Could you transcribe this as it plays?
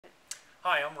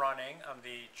Hi, I'm Ron Eng. I'm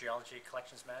the Geology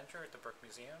Collections Manager at the Burke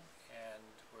Museum, and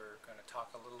we're going to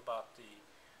talk a little about the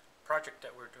project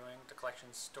that we're doing, the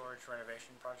collections storage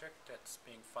renovation project that's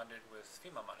being funded with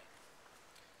FEMA money.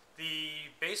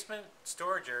 The basement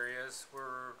storage areas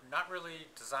were not really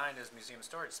designed as museum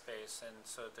storage space, and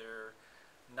so they're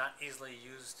not easily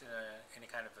used in any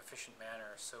kind of efficient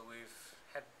manner. So we've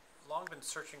had long been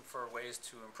searching for ways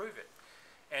to improve it.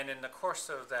 And in the course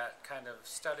of that kind of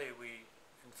study, we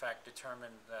in fact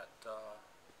determined that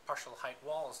partial height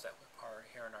walls that are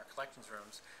here in our collections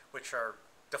rooms, which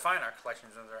define our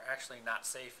collections rooms, are actually not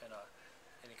safe in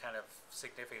any kind of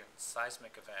significant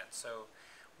seismic event. So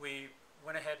we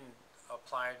went ahead and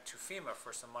applied to FEMA for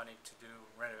some money to do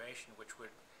renovation, which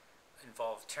would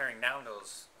involve tearing down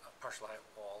those partial height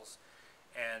walls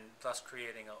and thus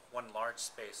creating one large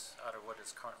space out of what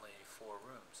is currently 4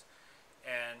 rooms.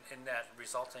 And in that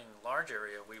resulting large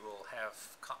area, we will have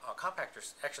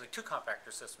compactors, actually 2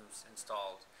 compactor systems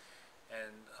installed,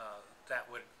 and that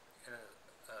would, in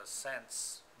a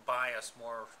sense, buy us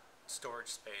more storage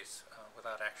space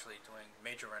without actually doing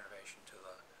major renovation to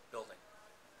the building.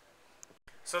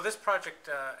 So this project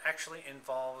actually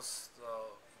involves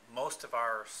most of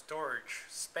our storage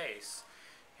space,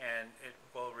 and it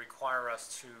will require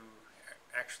us to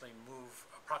actually move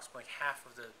approximately half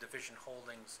of the division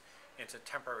holdings into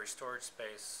temporary storage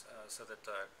space so that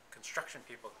the construction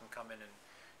people can come in and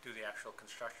do the actual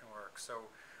construction work.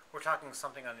 So we're talking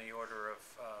something on the order of,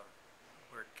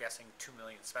 we're guessing 2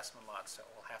 million specimen lots that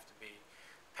will have to be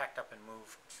packed up and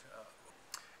moved.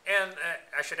 And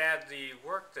I should add, the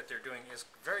work that they're doing is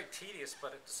very tedious,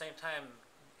 but at the same time,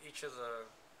 each of the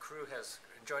crew has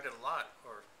enjoyed it a lot,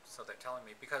 or so they're telling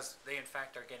me, because they in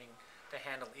fact are getting to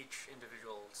handle each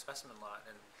individual specimen lot,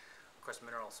 and of course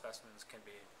mineral specimens can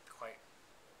be quite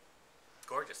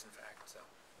gorgeous in fact, so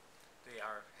they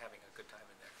are having a good time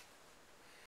in there.